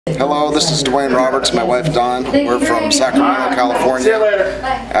Hello, this is Dwayne Roberts, my wife Dawn. We're from Sacramento, California,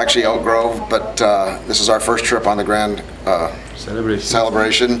 actually Elk Grove, but this is our first trip on the Grand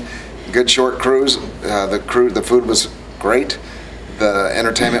Celebration. Good short cruise. The food was great, the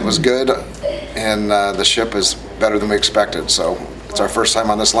entertainment was good, and the ship is better than we expected. So it's our first time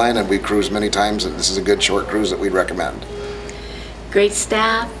on this line, and we cruised many times, and this is a good short cruise that we'd recommend. Great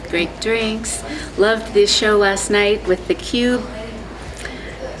staff, great drinks. Loved this show last night with the Cube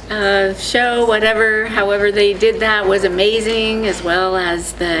show. However they did that was amazing, as well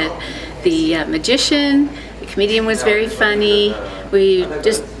as the magician. The comedian was very funny. We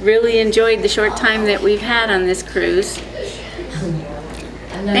just really enjoyed the short time that we've had on this cruise.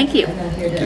 Thank you.